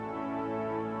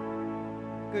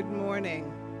Good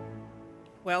morning.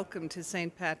 Welcome to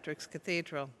St. Patrick's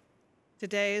Cathedral.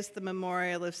 Today is the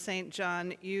memorial of St.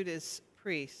 John Eudes,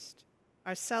 priest.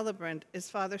 Our celebrant is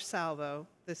Father Salvo.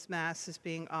 This Mass is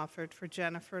being offered for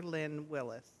Jennifer Lynn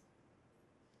Willis.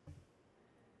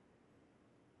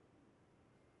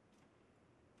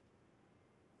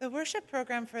 The worship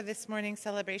program for this morning's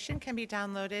celebration can be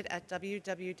downloaded at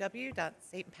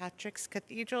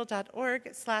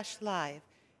www.stpatrickscathedral.org/live.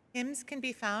 Hymns can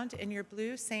be found in your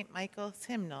blue St. Michael's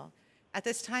hymnal. At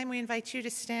this time, we invite you to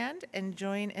stand and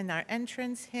join in our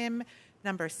entrance hymn,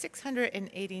 number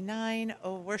 689,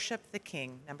 O Worship the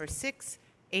King, number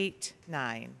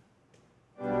 689.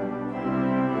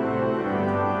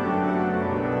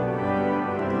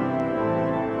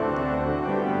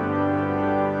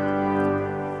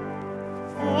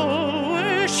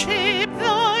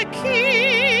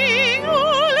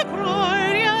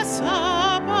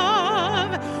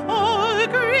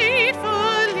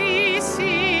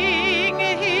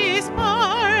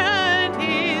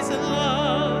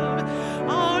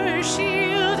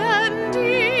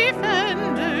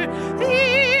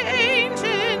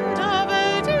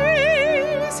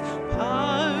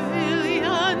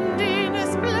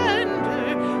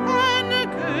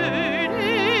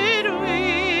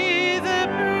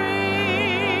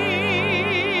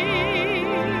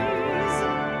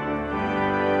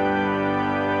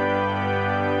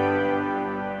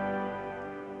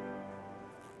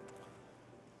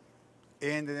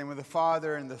 In the name of the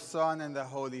Father, and the Son, and the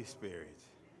Holy Spirit.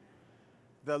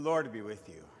 The Lord be with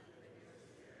you.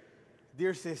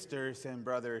 Dear sisters and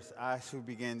brothers, as we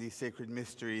begin these sacred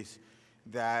mysteries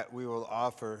that we will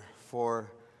offer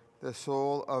for the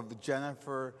soul of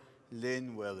Jennifer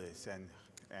Lynn Willis, and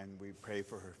we pray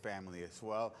for her family as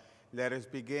well, let us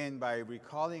begin by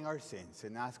recalling our sins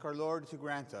and ask our Lord to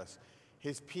grant us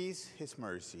his peace, his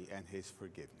mercy, and his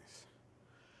forgiveness.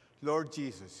 Lord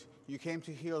Jesus, you came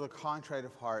to heal the contrite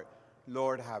of heart.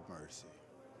 Lord, have mercy.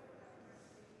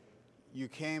 You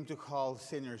came to call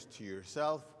sinners to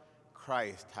yourself.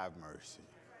 Christ, have mercy.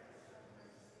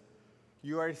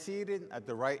 You are seated at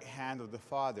the right hand of the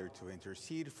Father to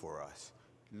intercede for us.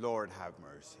 Lord, have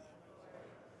mercy.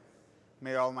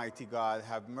 May Almighty God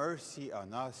have mercy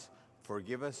on us,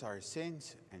 forgive us our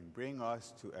sins, and bring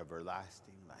us to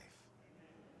everlasting life.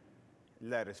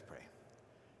 Let us pray.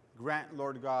 Grant,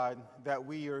 Lord God, that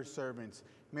we, your servants,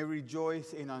 may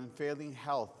rejoice in unfailing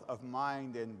health of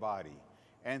mind and body,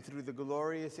 and through the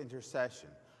glorious intercession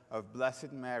of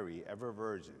Blessed Mary, ever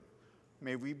Virgin,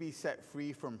 may we be set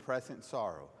free from present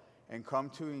sorrow and come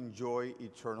to enjoy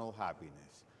eternal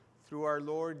happiness. Through our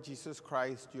Lord Jesus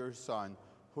Christ, your Son,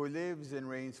 who lives and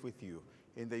reigns with you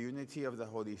in the unity of the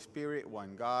Holy Spirit,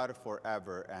 one God,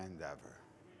 forever and ever.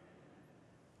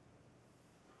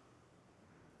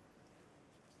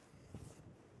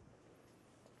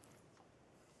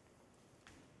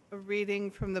 A reading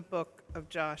from the book of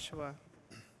Joshua.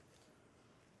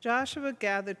 Joshua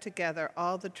gathered together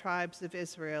all the tribes of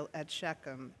Israel at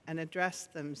Shechem and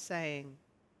addressed them, saying,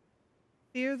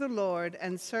 "Fear the Lord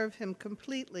and serve him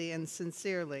completely and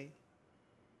sincerely.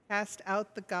 Cast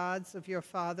out the gods of your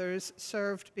fathers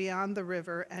served beyond the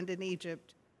river and in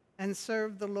Egypt, and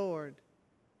serve the Lord.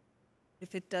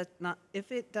 If it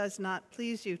does not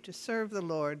please you to serve the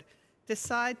Lord,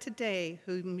 decide today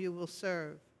whom you will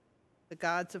serve. The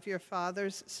gods of your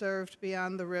fathers served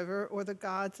beyond the river, or the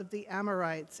gods of the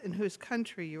Amorites in whose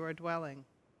country you are dwelling.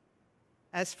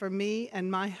 As for me and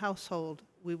my household,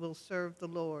 we will serve the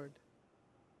Lord."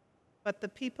 But the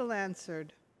people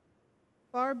answered,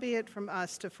 "Far be it from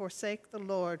us to forsake the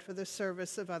Lord for the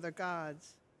service of other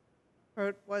gods. For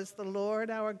it was the Lord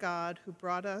our God who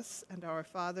brought us and our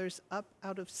fathers up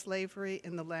out of slavery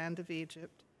in the land of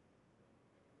Egypt.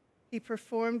 He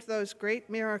performed those great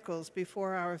miracles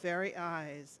before our very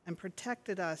eyes and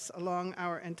protected us along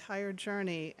our entire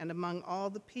journey and among all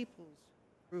the peoples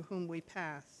through whom we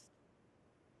passed.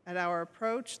 At our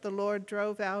approach, the Lord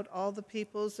drove out all the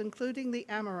peoples, including the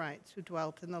Amorites who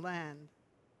dwelt in the land.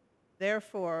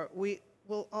 Therefore, we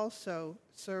will also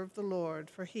serve the Lord,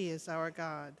 for he is our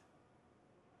God."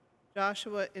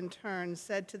 Joshua, in turn,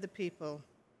 said to the people,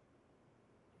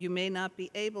 "You may not be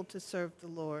able to serve the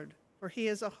Lord, for he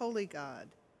is a holy God.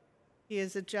 He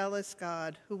is a jealous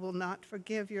God who will not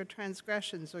forgive your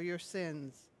transgressions or your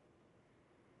sins.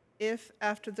 If,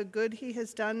 after the good he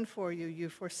has done for you, you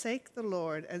forsake the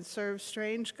Lord and serve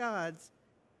strange gods,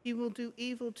 he will do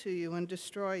evil to you and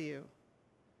destroy you."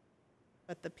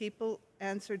 But the people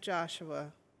answered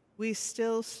Joshua, "We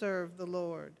still serve the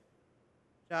Lord."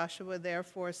 Joshua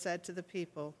therefore said to the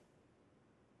people,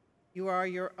 "You are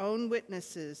your own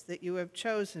witnesses that you have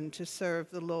chosen to serve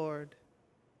the Lord.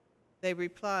 They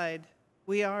replied,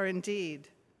 "We are indeed."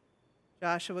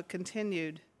 Joshua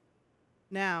continued,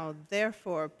 "Now,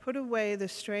 therefore, put away the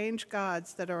strange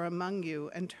gods that are among you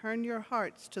and turn your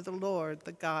hearts to the Lord,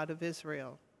 the God of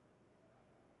Israel."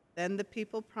 Then the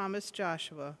people promised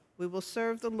Joshua, "We will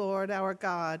serve the Lord our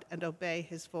God and obey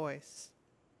his voice."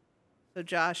 So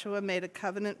Joshua made a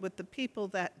covenant with the people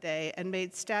that day and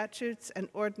made statutes and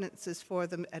ordinances for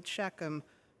them at Shechem,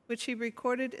 which he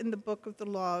recorded in the book of the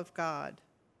law of God.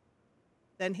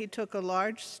 Then he took a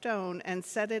large stone and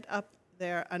set it up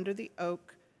there under the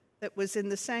oak that was in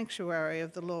the sanctuary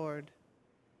of the Lord.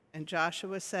 And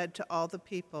Joshua said to all the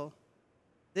people,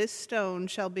 "This stone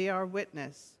shall be our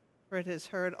witness, for it has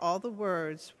heard all the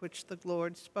words which the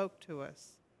Lord spoke to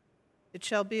us. It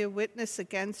shall be a witness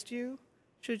against you,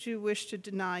 should you wish to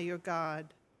deny your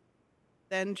God."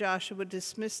 Then Joshua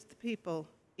dismissed the people,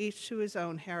 each to his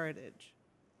own heritage.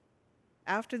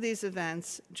 After these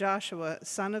events, Joshua,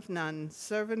 son of Nun,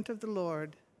 servant of the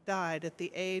Lord, died at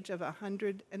the age of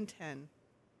 110.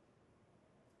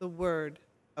 The word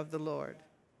of the Lord.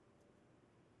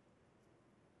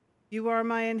 You are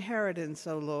my inheritance,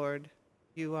 O Lord,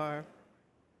 you are.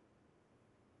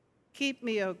 Keep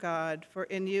me, O God, for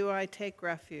in you I take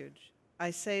refuge.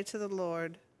 I say to the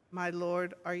Lord, my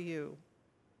Lord are you.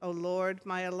 O Lord,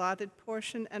 my allotted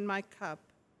portion and my cup,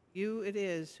 you it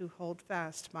is who hold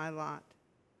fast my lot.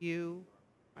 You.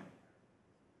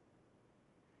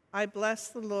 I bless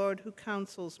the Lord who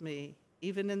counsels me.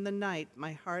 Even in the night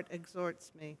my heart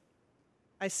exhorts me.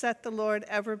 I set the Lord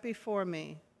ever before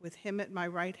me. With him at my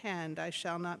right hand I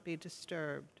shall not be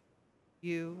disturbed.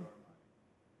 You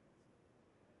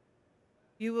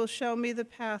will show me the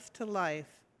path to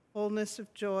life, fullness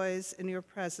of joys in your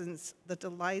presence, the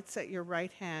delights at your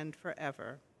right hand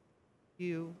forever.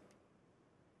 You.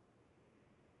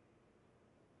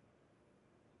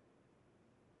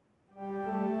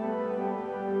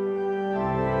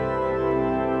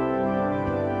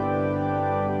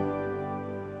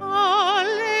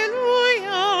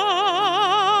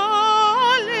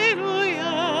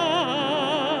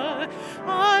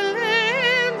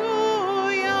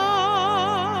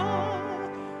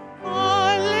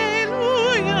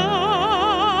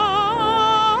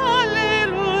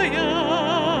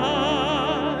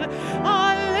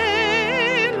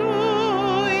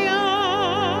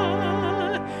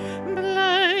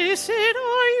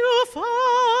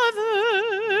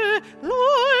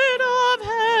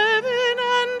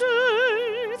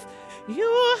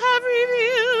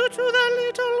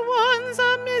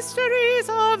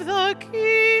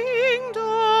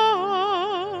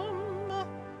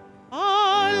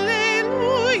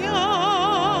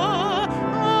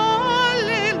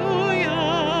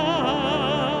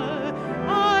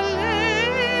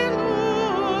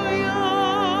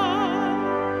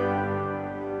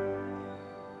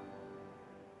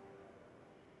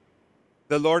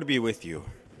 The Lord be with you.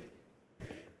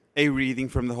 A reading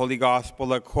from the Holy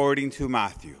Gospel according to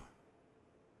Matthew.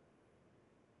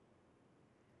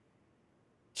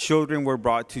 Children were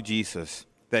brought to Jesus,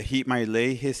 that he might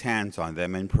lay his hands on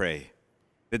them and pray.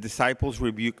 The disciples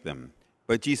rebuked them,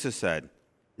 but Jesus said,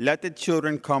 "Let the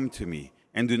children come to me,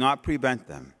 and do not prevent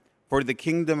them, for the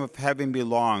kingdom of heaven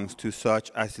belongs to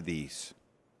such as these."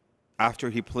 After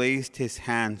he placed his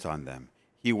hands on them,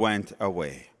 he went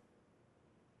away.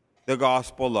 The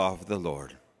Gospel of the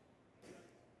Lord.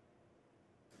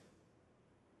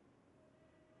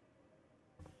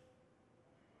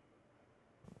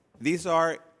 These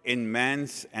are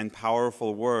immense and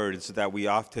powerful words that we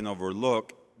often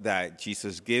overlook that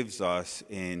Jesus gives us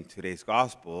in today's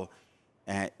Gospel,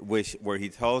 where he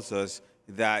tells us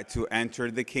that to enter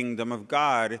the kingdom of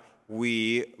God,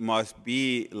 we must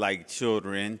be like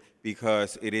children,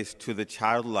 because it is to the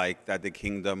childlike that the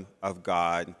kingdom of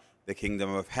God, the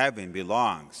kingdom of heaven,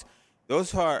 belongs.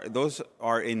 Those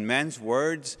are immense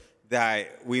words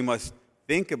that we must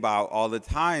think about all the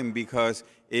time, because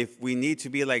if we need to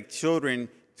be like children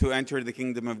to enter the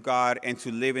kingdom of God and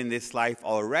to live in this life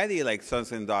already like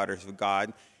sons and daughters of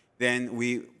God, then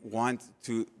we want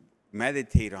to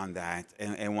meditate on that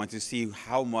and want to see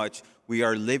how much we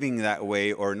are living that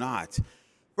way or not.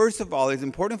 First of all, it's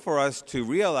important for us to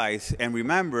realize and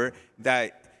remember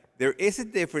that there is a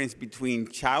difference between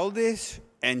childish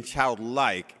and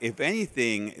childlike. If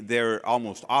anything, they're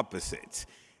almost opposites.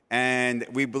 And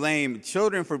we blame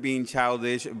children for being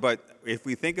childish, but if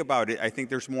we think about it, I think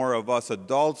there's more of us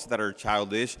adults that are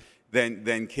childish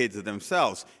than kids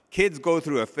themselves. Kids go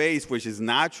through a phase which is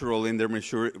natural in their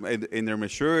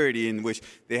maturity, in which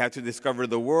they have to discover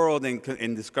the world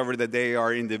and discover that they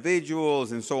are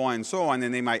individuals and so on,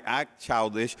 and they might act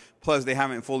childish, plus they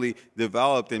haven't fully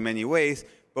developed in many ways.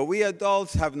 But we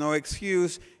adults have no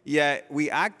excuse, yet we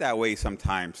act that way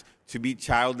sometimes. To be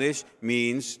childish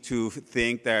means to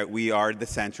think that we are the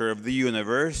center of the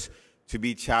universe. To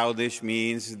be childish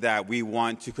means that we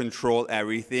want to control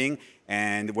everything,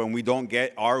 and when we don't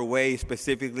get our way,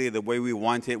 specifically the way we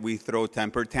want it, we throw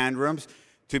temper tantrums.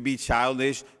 To be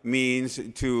childish means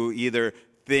to either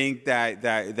think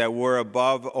that we're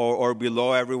above or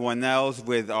below everyone else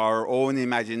with our own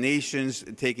imaginations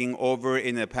taking over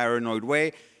in a paranoid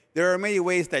way. There are many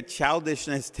ways that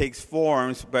childishness takes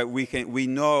forms, but we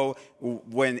know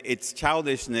when it's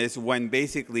childishness when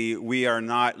basically we are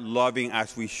not loving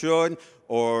as we should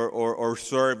or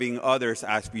serving others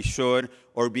as we should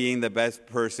or being the best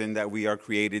person that we are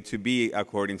created to be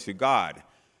according to God.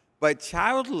 But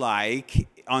childlike,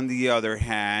 on the other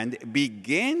hand,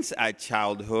 begins at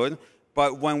childhood.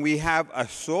 But when we have a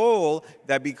soul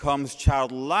that becomes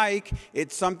childlike,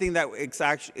 it's something that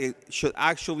it should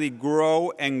actually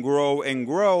grow and grow and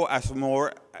grow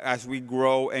as we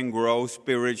grow and grow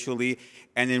spiritually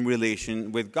and in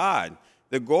relation with God.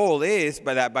 The goal is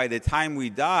that by the time we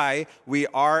die, we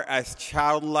are as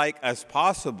childlike as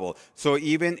possible. So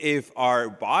even if our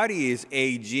body is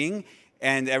aging,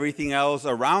 and everything else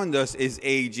around us is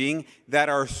aging, that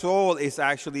our soul is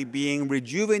actually being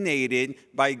rejuvenated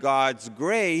by God's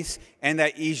grace, and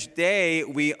that each day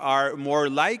we are more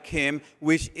like Him,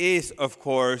 which is, of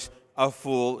course, a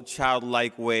full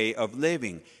childlike way of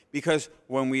living. Because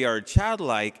when we are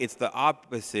childlike, it's the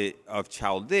opposite of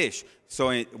childish.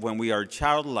 So when we are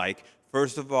childlike,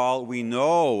 first of all, we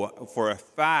know for a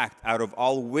fact, out of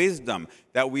all wisdom,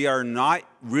 that we are not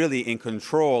really in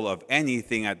control of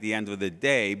anything at the end of the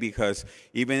day, because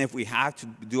even if we have to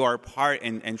do our part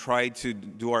and try to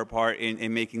do our part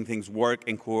in making things work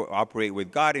and cooperate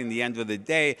with God, in the end of the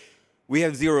day, we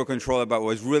have zero control about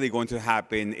what's really going to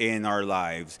happen in our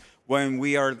lives. When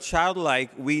we are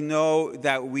childlike, we know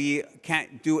that we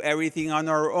can't do everything on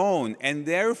our own, and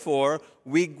therefore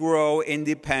we grow in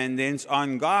dependence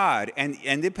on God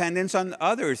and dependence on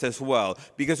others as well,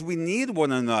 because we need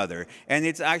one another. And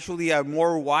it's actually a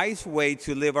more wise way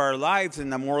to live our lives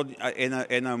in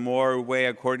a more way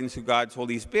according to God's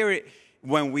Holy Spirit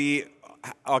when we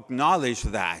acknowledge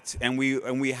that and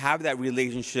we have that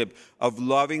relationship of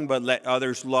loving but let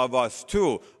others love us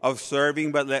too, of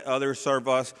serving but let others serve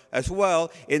us as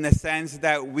well, in the sense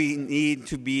that we need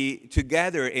to be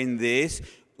together in this,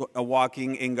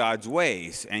 walking in God's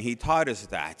ways, and He taught us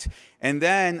that. And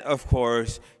then, of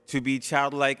course, to be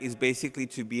childlike is basically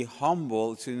to be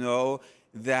humble, to know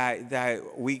that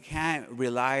we can't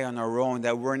rely on our own,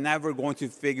 that we're never going to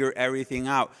figure everything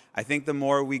out. I think the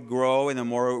more we grow and the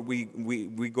more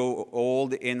we go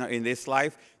old in this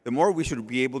life, the more we should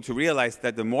be able to realize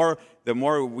that the more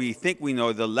we think we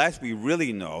know, the less we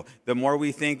really know. The more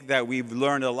we think that we've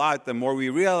learned a lot, the more we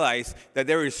realize that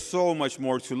there is so much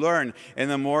more to learn. And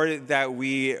the more that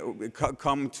we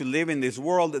come to live in this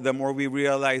world, the more we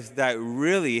realize that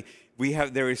really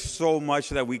there is so much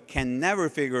that we can never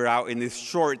figure out in this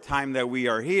short time that we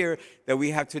are here, that we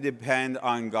have to depend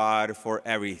on God for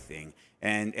everything.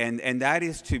 And that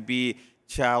is to be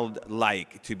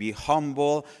childlike, to be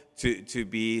humble, to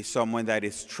be someone that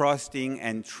is trusting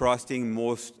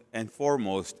most and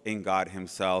foremost in God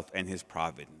Himself and His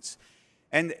providence.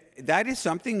 And that is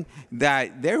something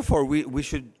that, therefore, we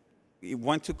should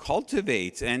want to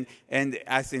cultivate. And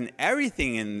as in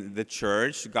everything in the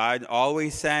church, God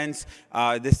always sends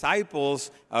disciples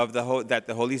that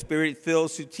the Holy Spirit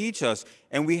fills to teach us.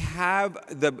 And we have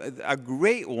a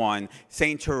great one,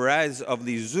 Saint Therese of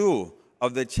Lisieux,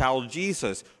 of the Child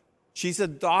Jesus. She's a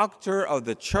doctor of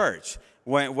the church.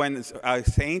 When a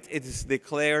saint is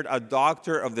declared a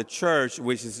doctor of the church,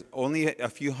 which is only a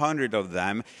few hundred of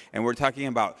them, and we're talking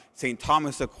about St.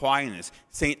 Thomas Aquinas,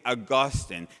 St.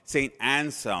 Augustine, St.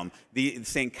 Anselm,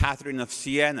 St. Catherine of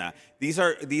Siena. These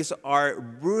are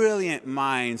brilliant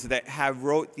minds that have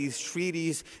wrote these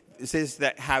treatises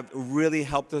that have really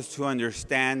helped us to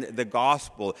understand the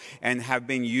gospel and have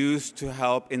been used to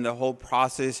help in the whole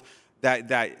process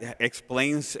that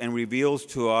explains and reveals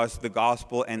to us the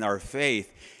gospel and our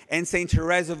faith. And St.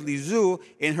 Therese of Lisieux,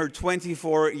 in her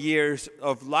 24 years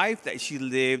of life that she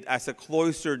lived as a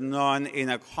cloistered nun in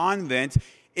a convent,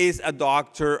 is a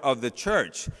doctor of the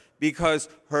church, because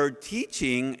her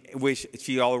teaching, which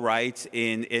she all writes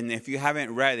in, and if you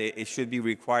haven't read it, it should be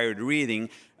required reading,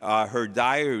 her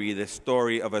diary, The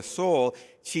Story of a Soul.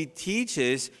 She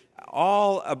teaches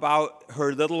all about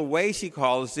her little way, she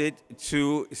calls it,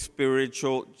 to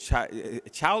spiritual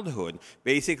childhood.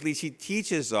 Basically, she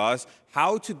teaches us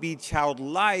how to be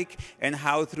childlike and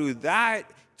how through that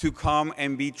to come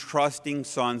and be trusting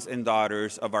sons and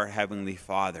daughters of our Heavenly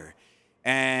Father.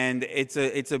 And it's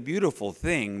a beautiful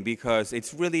thing because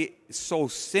it's really so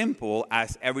simple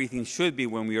as everything should be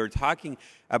when we are talking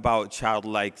about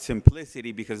childlike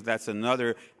simplicity, because that's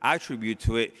another attribute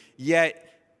to it. Yet,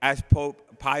 as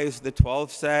Pope Pius XII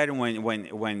said when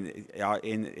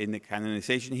in the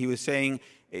canonization, he was saying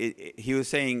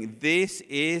this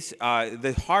is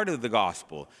the heart of the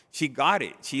gospel. She got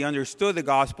it. She understood the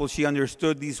gospel. She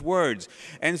understood these words.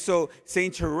 And so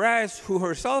Saint Therese, who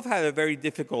herself had a very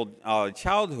difficult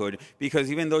childhood, because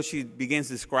even though she begins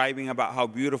describing about how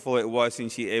beautiful it was,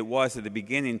 and it was at the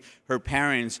beginning, her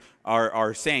parents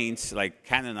are saints, like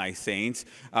canonized saints.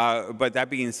 But that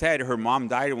being said, her mom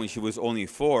died when she was only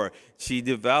 4. She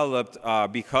developed,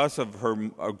 because of her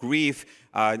grief,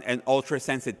 an ultra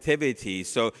sensitivity.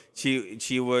 So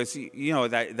she was,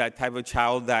 that type of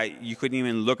child that you couldn't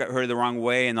even look at her the wrong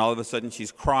way, and all of a sudden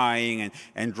she's crying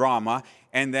and drama.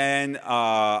 And then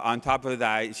on top of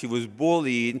that, she was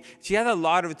bullied. She had a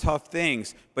lot of tough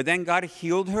things. But then God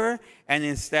healed her, and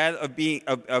instead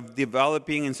of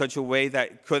developing in such a way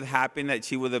that could happen that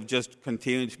she would have just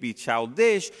continued to be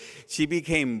childish, she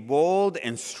became bold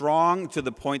and strong to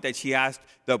the point that she asked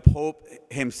the Pope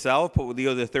himself, Pope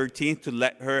Leo XIII, to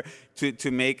let her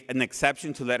to make an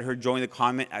exception, to let her join the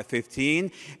convent at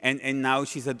 15. And now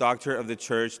she's a doctor of the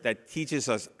church that teaches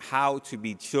us how to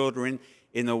be children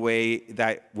in a way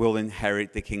that will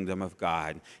inherit the kingdom of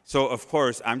God. So, of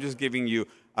course, I'm just giving you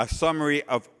a summary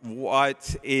of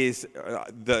what is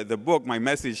the book. My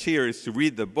message here is to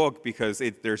read the book because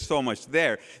there's so much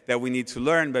there that we need to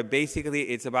learn. But basically,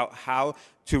 it's about how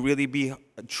to really be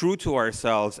true to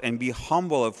ourselves and be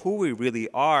humble of who we really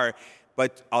are.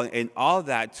 But in all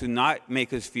that, to not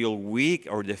make us feel weak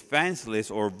or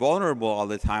defenseless or vulnerable all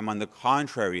the time. On the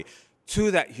contrary,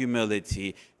 to that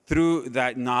humility, through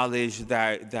that knowledge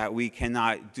that we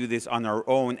cannot do this on our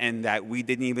own, and that we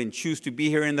didn't even choose to be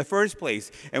here in the first place.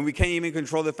 And we can't even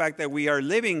control the fact that we are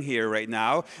living here right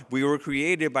now. We were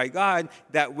created by God,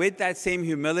 that with that same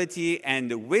humility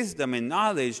and wisdom and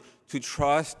knowledge, to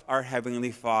trust our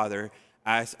Heavenly Father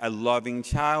as a loving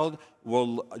child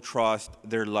will trust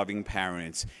their loving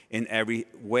parents in every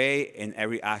way, in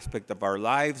every aspect of our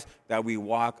lives, that we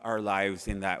walk our lives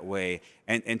in that way,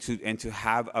 and to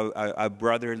have a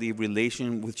brotherly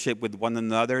relationship with one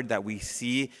another, that we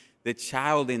see the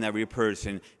child in every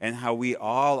person and how we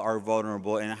all are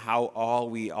vulnerable and how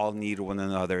we all need one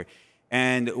another.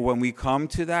 And when we come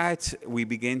to that, we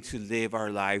begin to live our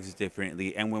lives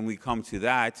differently. And when we come to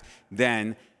that,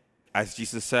 then, as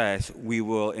Jesus says, we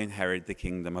will inherit the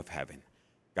kingdom of heaven.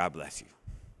 God bless you.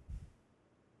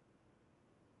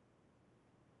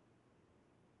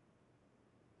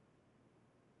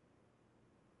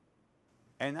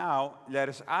 And now, let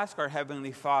us ask our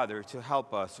Heavenly Father to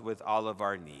help us with all of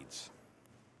our needs.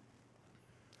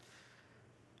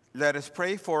 Let us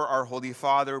pray for our Holy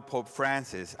Father, Pope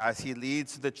Francis, as he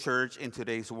leads the Church in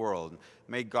today's world.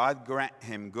 May God grant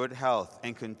him good health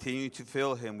and continue to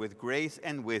fill him with grace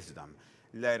and wisdom.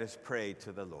 Let us pray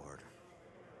to the Lord.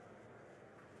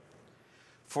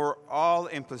 For all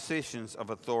impositions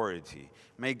of authority,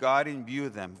 may God imbue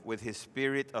them with his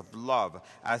spirit of love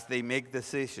as they make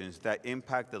decisions that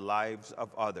impact the lives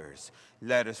of others.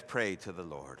 Let us pray to the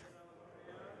Lord.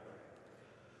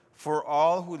 For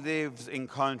all who live in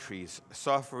countries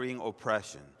suffering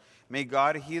oppression, may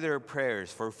God hear their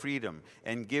prayers for freedom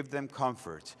and give them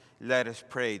comfort. Let us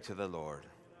pray to the Lord.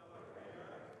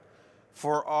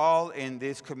 For all in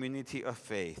this community of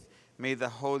faith, may the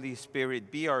Holy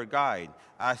Spirit be our guide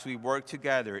as we work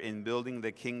together in building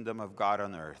the kingdom of God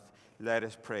on earth. Let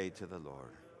us pray to the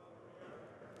Lord.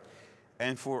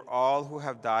 And for all who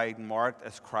have died marked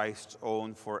as Christ's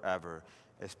own forever,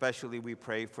 especially we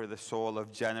pray for the soul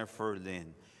of Jennifer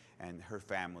Lynn and her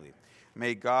family.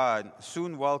 May God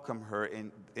soon welcome her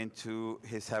into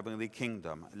his heavenly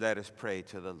kingdom. Let us pray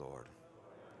to the Lord.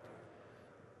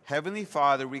 Heavenly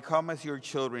Father, we come as your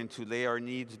children to lay our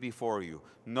needs before you,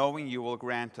 knowing you will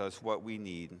grant us what we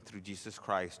need through Jesus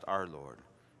Christ our Lord.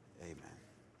 Amen.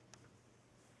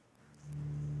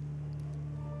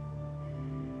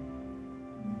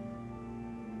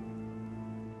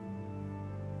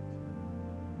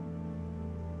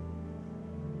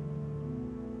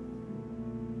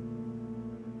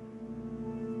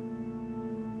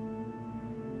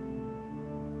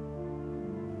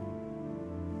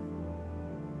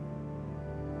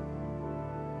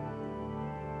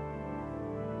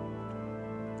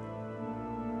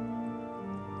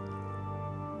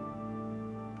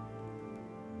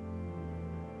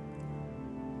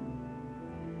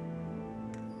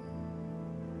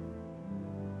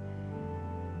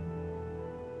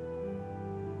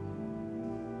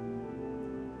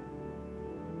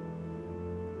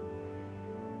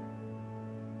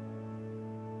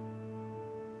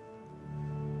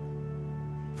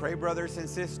 Pray, brothers and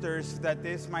sisters, that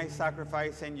this my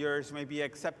sacrifice and yours may be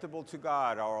acceptable to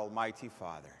God, our Almighty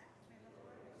Father.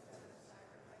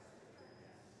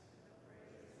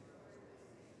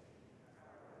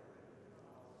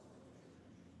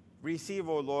 Receive,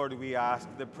 O Lord, we ask,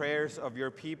 the prayers of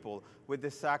your people with the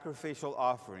sacrificial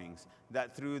offerings,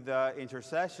 that through the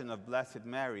intercession of Blessed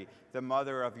Mary, the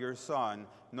mother of your Son,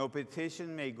 no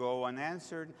petition may go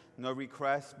unanswered, no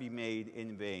request be made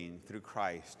in vain, through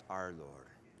Christ our Lord.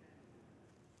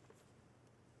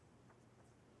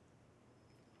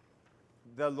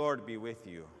 The Lord be with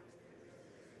you.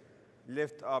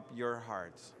 Lift up your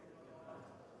hearts.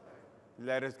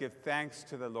 Let us give thanks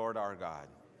to the Lord our God.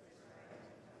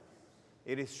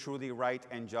 It is truly right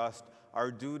and just,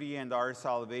 our duty and our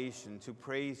salvation, to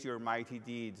praise your mighty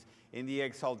deeds in the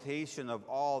exaltation of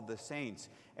all the saints,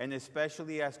 and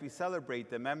especially as we celebrate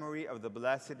the memory of the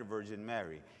Blessed Virgin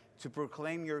Mary, to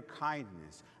proclaim your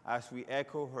kindness as we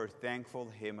echo her thankful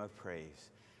hymn of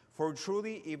praise. For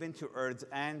truly, even to earth's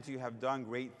end, you have done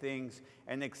great things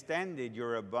and extended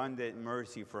your abundant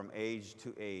mercy from age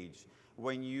to age.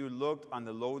 When you looked on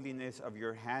the lowliness of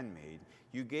your handmaid,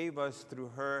 you gave us through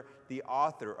her the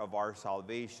author of our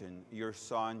salvation, your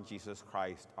Son, Jesus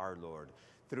Christ our Lord.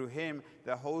 Through him,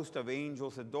 the host of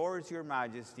angels adores your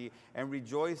majesty and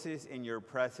rejoices in your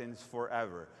presence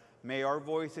forever. May our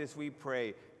voices, we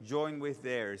pray, join with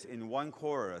theirs in one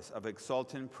chorus of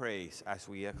exultant praise as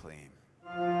we acclaim.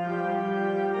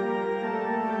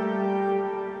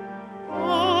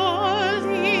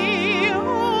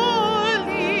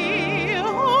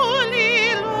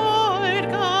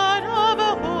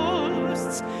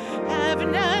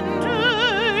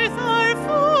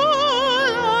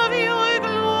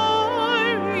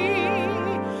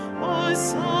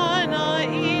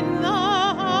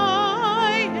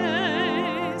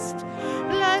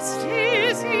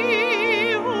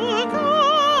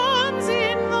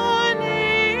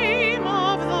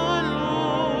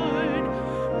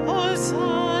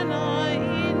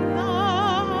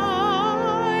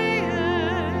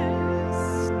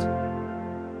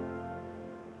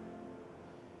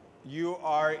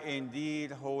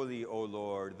 Indeed holy, O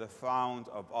Lord, the fount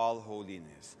of all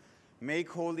holiness. Make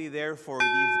holy, therefore,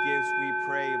 these gifts, we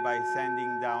pray, by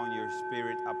sending down your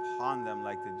Spirit upon them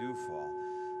like the dewfall,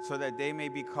 so that they may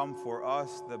become for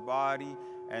us the body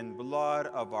and blood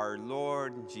of our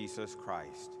Lord Jesus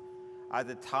Christ. At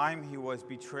the time he was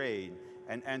betrayed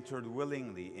and entered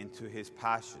willingly into his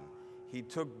passion, he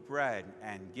took bread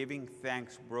and, giving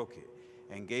thanks, broke it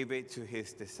and gave it to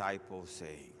his disciples,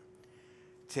 saying,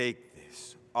 "Take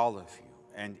this, all of you,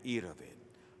 and eat of it,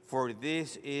 for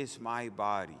this is my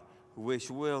body,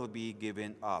 which will be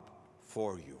given up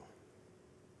for you."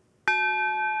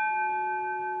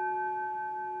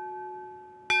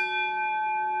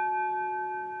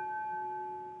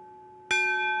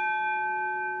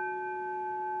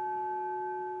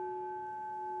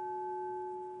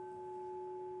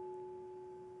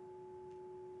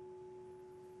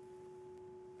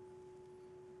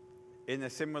 In a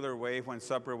similar way, when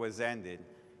supper was ended,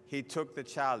 he took the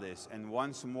chalice, and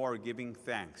once more giving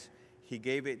thanks, he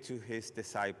gave it to his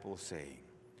disciples, saying,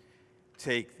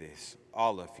 "Take this,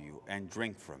 all of you, and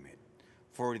drink from it.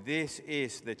 For this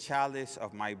is the chalice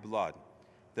of my blood,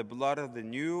 the blood of the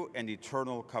new and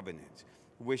eternal covenant,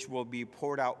 which will be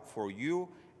poured out for you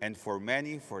and for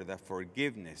many for the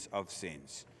forgiveness of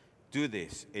sins. Do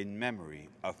this in memory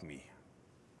of me."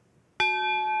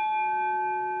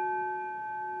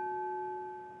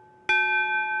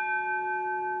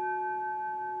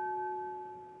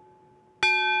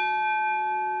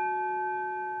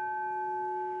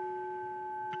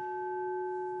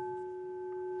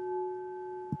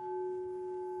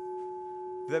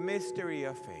 The mystery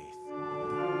of faith.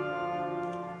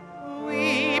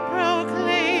 We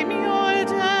proclaim your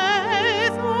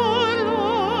death, O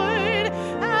Lord,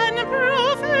 and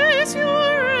profess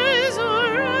your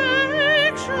resurrection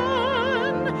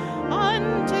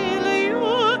until you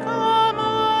come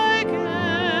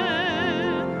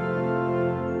again.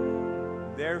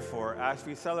 Therefore, as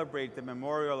we celebrate the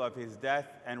memorial of his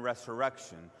death and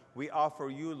resurrection, we offer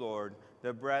you, Lord,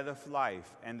 the bread of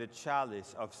life and the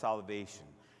chalice of salvation,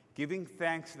 giving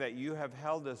thanks that you have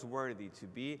held us worthy to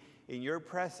be in your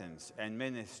presence and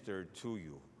minister to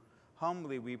you.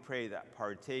 Humbly we pray that,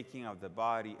 partaking of the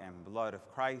body and blood of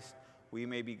Christ, we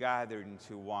may be gathered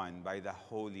into one by the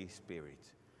Holy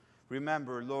Spirit.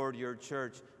 Remember, Lord, your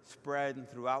church spread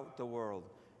throughout the world,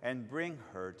 and bring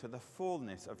her to the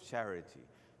fullness of charity,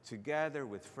 together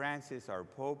with Francis, our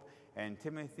Pope, and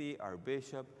Timothy, our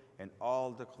Bishop, and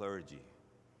all the clergy.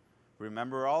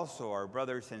 Remember also our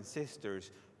brothers and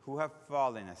sisters who have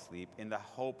fallen asleep in the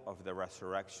hope of the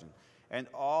resurrection. And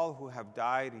all who have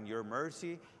died in your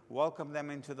mercy, welcome them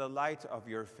into the light of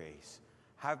your face.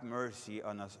 Have mercy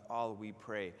on us all, we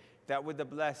pray, that with the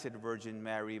Blessed Virgin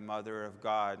Mary, Mother of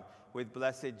God, with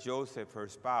blessed Joseph, her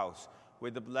spouse,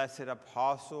 with the blessed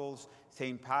apostles,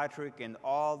 St. Patrick, and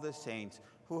all the saints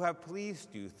who have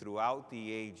pleased you throughout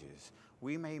the ages,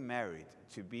 we may merit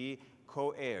to be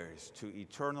co-heirs to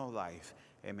eternal life,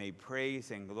 and may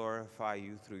praise and glorify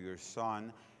you through your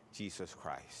Son, Jesus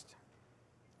Christ.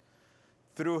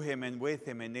 Through him and with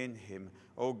him and in him,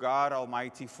 O God,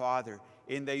 Almighty Father,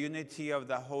 in the unity of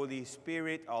the Holy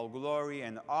Spirit, all glory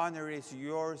and honor is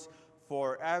yours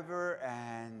forever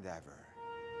and ever.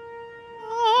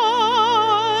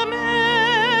 Amen.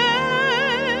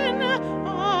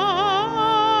 Amen.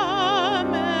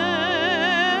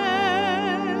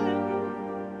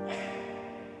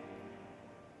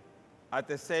 At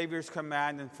the Savior's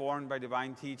command, informed by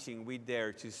divine teaching, we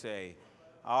dare to say,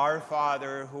 Our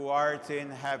Father, who art in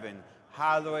heaven,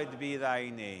 hallowed be thy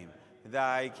name.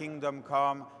 Thy kingdom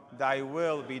come, thy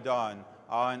will be done,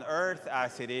 on earth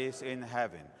as it is in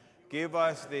heaven. Give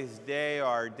us this day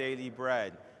our daily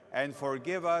bread, and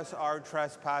forgive us our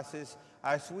trespasses,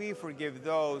 as we forgive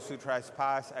those who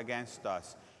trespass against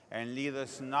us. And lead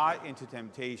us not into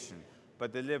temptation,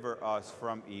 but deliver us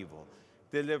from evil.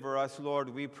 Deliver us, Lord,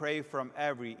 we pray, from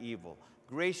every evil.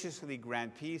 Graciously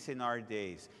grant peace in our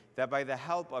days, that by the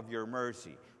help of your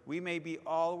mercy, we may be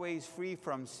always free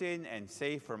from sin and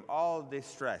safe from all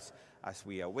distress, as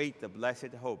we await the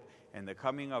blessed hope and the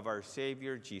coming of our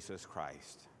Savior, Jesus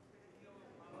Christ.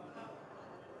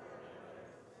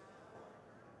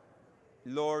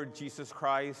 Lord Jesus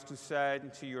Christ, who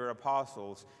said to your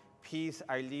apostles, Peace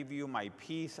I leave you, my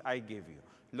peace I give you.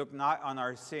 Look not on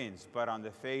our sins, but on the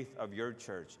faith of your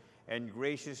church, and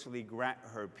graciously grant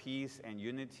her peace and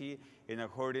unity in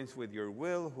accordance with your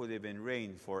will, who live and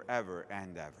reign forever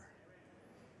and ever.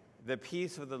 The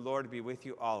peace of the Lord be with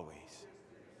you always.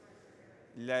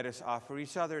 Let us offer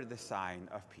each other the sign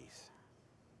of peace.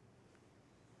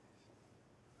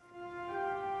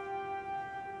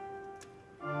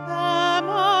 Lamb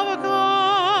of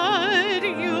God,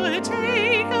 you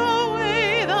take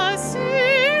away the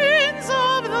sins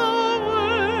of the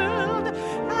world.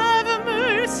 Have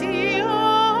mercy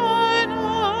on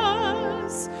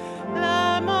us.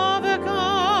 Lamb of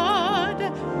God,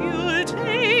 you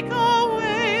take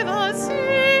away the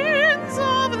sins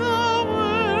of the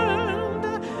world.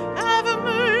 Have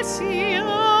mercy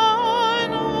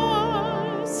on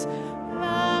us.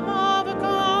 Lamb of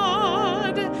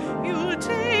God, you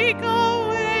take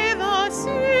away the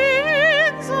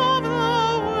sins of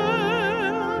the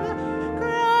world.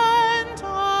 Grant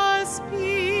us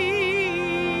peace.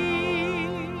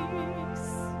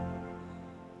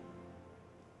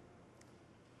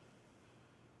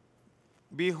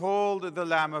 Behold the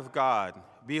Lamb of God.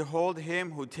 Behold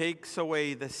him who takes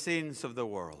away the sins of the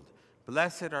world.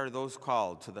 Blessed are those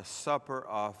called to the supper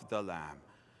of the Lamb.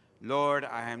 Lord,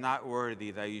 I am not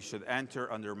worthy that you should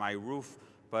enter under my roof,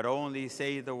 but only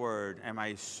say the word, and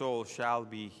my soul shall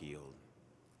be healed.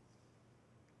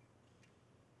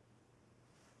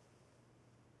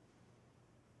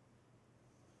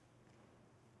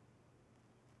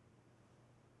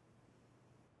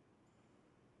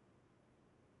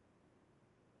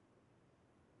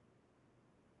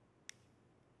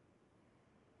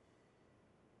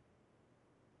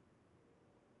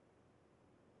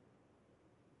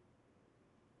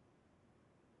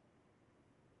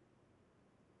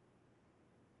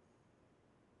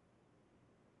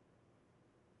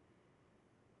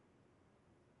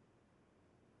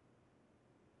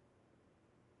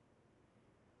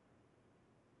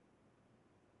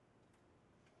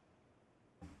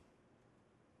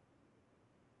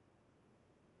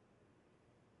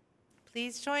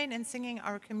 Please join in singing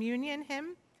our communion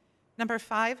hymn, number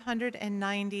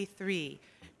 593.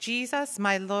 Jesus,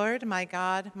 my Lord, my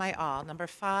God, my all. Number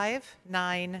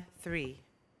 593.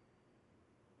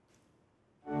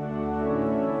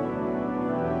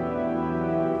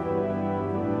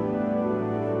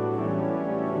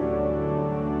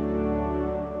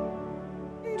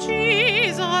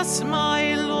 Jesus,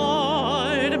 my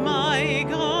Lord, my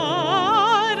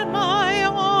God, my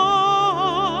all.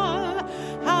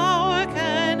 How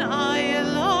can I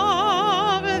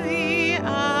love thee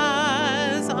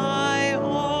as I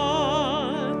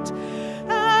ought,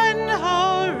 and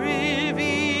how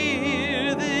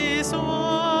revere this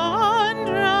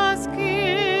wondrous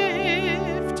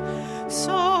gift,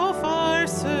 so far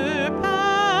surpassing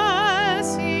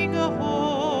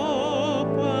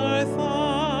hope or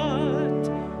thought?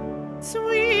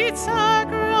 Sweet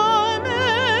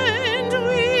sacrament,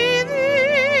 we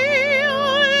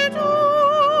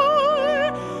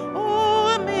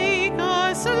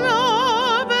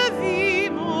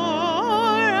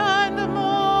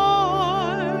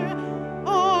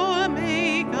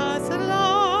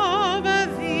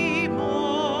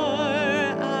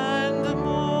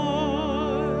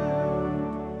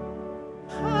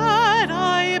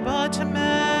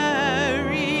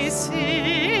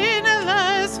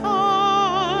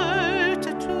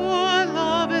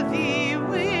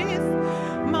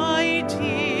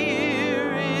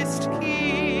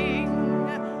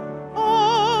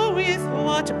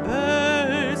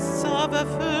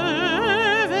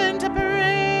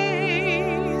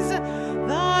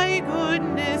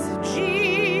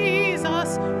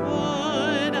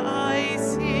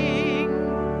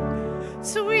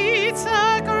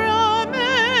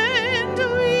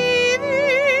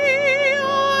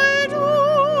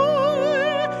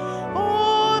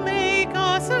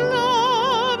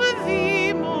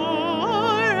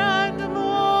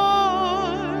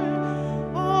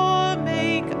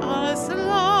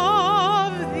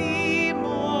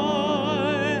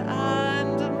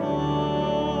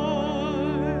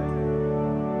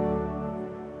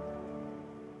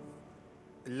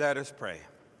Let us pray.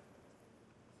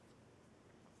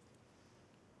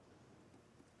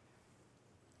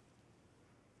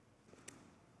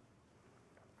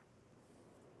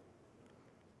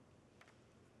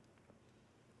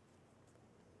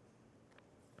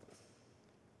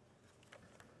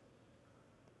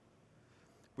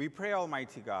 We pray,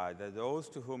 Almighty God, that those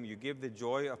to whom you give the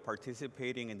joy of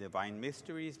participating in divine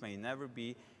mysteries may never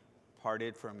be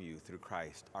parted from you through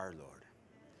Christ our Lord.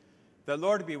 The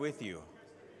Lord be with you.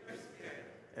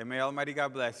 And may Almighty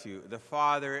God bless you, the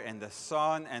Father, and the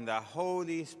Son, and the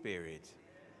Holy Spirit.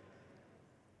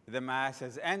 The Mass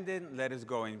has ended. Let us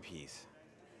go in peace.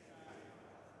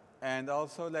 And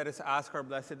also let us ask our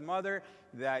Blessed Mother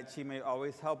that she may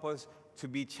always help us to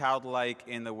be childlike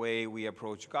in the way we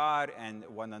approach God and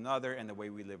one another and the way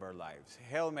we live our lives.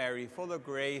 Hail Mary, full of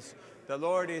grace, the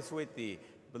Lord is with thee.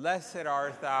 Blessed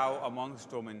art thou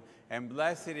amongst women, and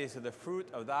blessed is the fruit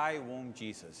of thy womb,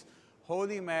 Jesus.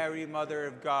 Holy Mary, Mother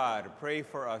of God, pray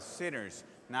for us sinners,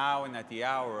 now and at the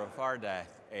hour of our death.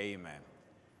 Amen.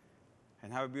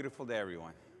 And have a beautiful day,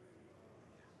 everyone.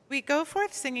 We go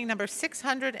forth singing number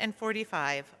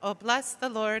 645, O Bless the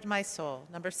Lord, My Soul,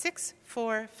 number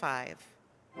 645.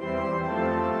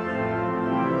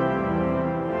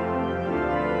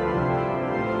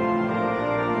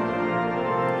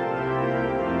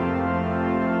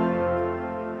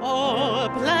 Oh,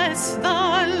 bless the